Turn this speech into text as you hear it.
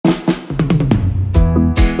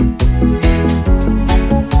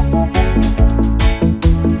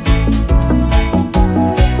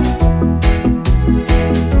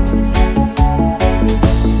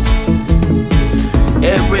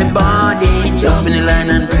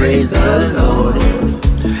praise the Lord.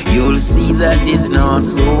 You'll see that it's not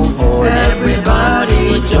so hard.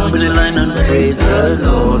 Everybody jump in the line and praise the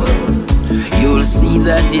Lord. You'll see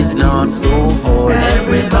that it's not so hard.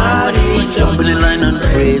 Everybody jump in the line and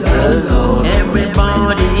praise the Lord.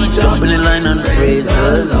 Everybody jump in the line and praise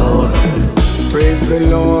the Lord. Praise the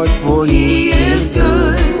Lord, For He is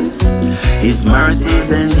good. His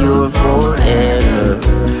mercies endure forever.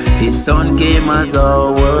 His Son came as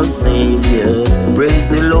our Savior. Praise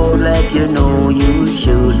the Lord like you know you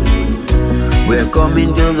should. We're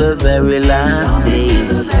coming to the very last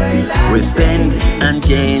days. Repent and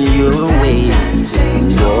change your ways.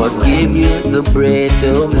 God gave you the bread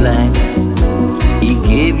of life. He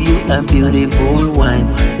gave you a beautiful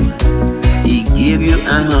wife. He gave you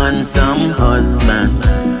a handsome husband,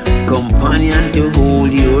 companion to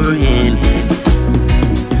hold your hand.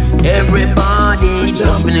 Everybody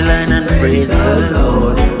jump in the line and praise the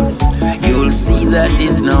Lord. You'll see that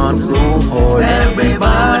it's not so hard.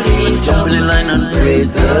 Everybody jump in the line and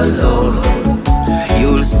praise the Lord.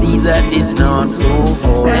 You'll see that it's not so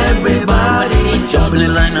hard. Everybody jump in the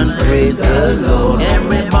line and praise the Lord.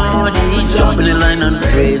 Everybody jump in the line and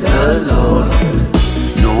praise the Lord.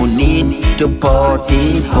 No need to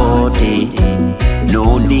party.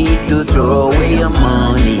 No need to throw away your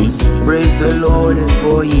money. Praise the Lord,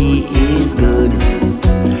 for He is good.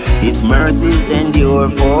 His mercies endure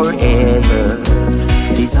forever.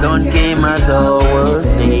 His Son came as our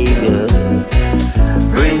Savior.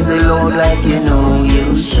 Praise the Lord like you know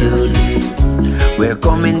you should. We're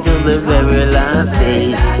coming to the very last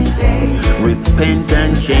days. Repent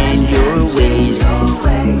and change your ways.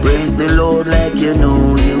 Praise the Lord like you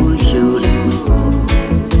know you should.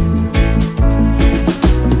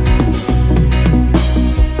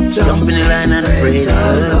 Jump in the line and praise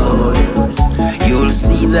the Lord. You'll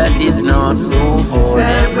see that it's not so hard.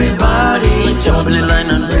 Everybody jump in the line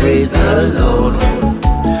and praise the Lord.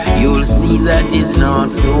 You'll see that it's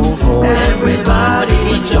not so hard.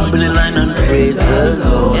 Everybody jump in the line and praise the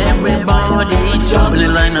Lord. Everybody jump in the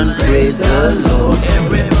line and praise the Lord.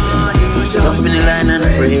 Everybody jump in the line and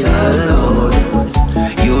praise the Lord.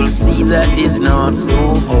 You'll see that it's not so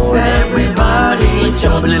hard. Everybody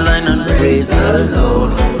jump in the line and praise the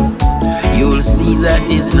Lord. You'll see that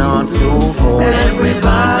it's not so hard.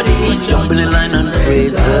 Everybody jump in the line and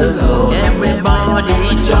praise the Lord.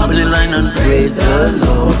 Everybody jump in the line and praise the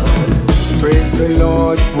Lord. praise the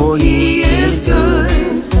Lord, For He is good.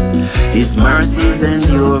 His mercies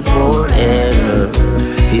endure forever.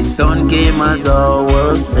 His Son came as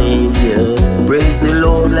our Savior. Praise the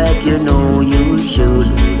Lord like you know you should.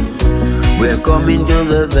 We're coming to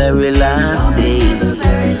the very last days.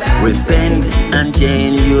 Repent and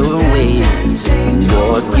change your ways.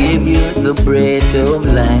 God gave you the bread of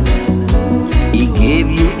life. He gave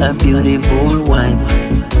you a beautiful wife.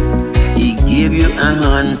 He gave you a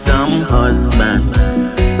handsome husband,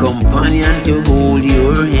 companion to hold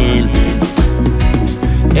your hand.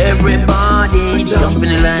 Everybody jump in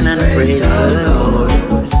the line and praise the Lord.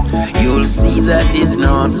 You'll see that it's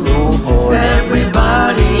not so hard.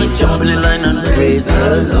 Everybody jump in the line and praise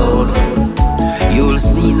the Lord. You'll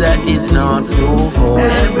see that it's not so hard.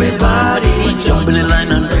 Everybody jump in the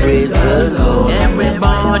line and praise the Lord.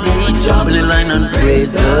 Everybody jump in the line and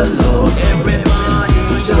praise the Lord.